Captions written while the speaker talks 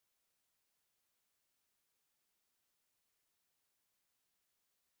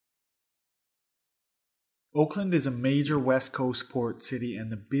Oakland is a major West Coast port city and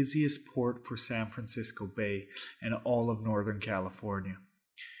the busiest port for San Francisco Bay and all of Northern California.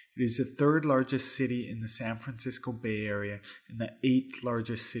 It is the third largest city in the San Francisco Bay Area and the eighth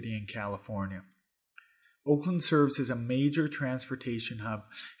largest city in California. Oakland serves as a major transportation hub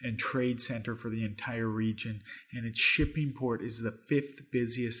and trade center for the entire region, and its shipping port is the fifth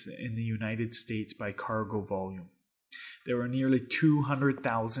busiest in the United States by cargo volume. There are nearly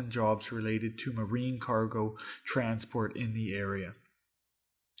 200,000 jobs related to marine cargo transport in the area.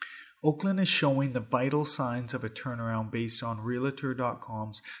 Oakland is showing the vital signs of a turnaround based on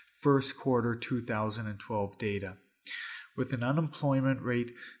Realtor.com's first quarter 2012 data. With an unemployment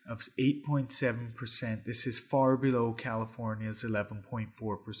rate of 8.7%, this is far below California's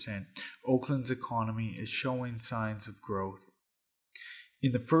 11.4%. Oakland's economy is showing signs of growth.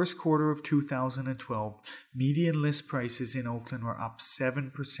 In the first quarter of 2012, median list prices in Oakland were up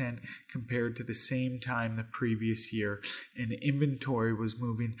 7% compared to the same time the previous year, and inventory was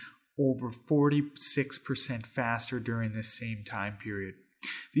moving over 46% faster during this same time period.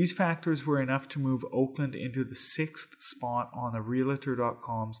 These factors were enough to move Oakland into the sixth spot on the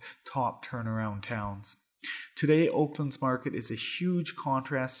Realtor.com's top turnaround towns. Today, Oakland's market is a huge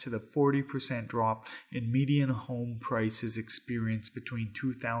contrast to the 40% drop in median home prices experienced between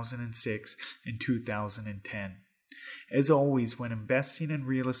 2006 and 2010. As always, when investing in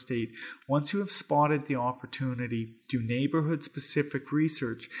real estate, once you have spotted the opportunity, do neighborhood-specific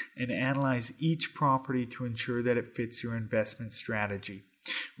research and analyze each property to ensure that it fits your investment strategy.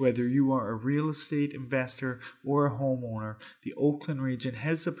 Whether you are a real estate investor or a homeowner, the Oakland region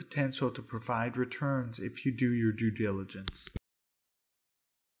has the potential to provide returns if you do your due diligence.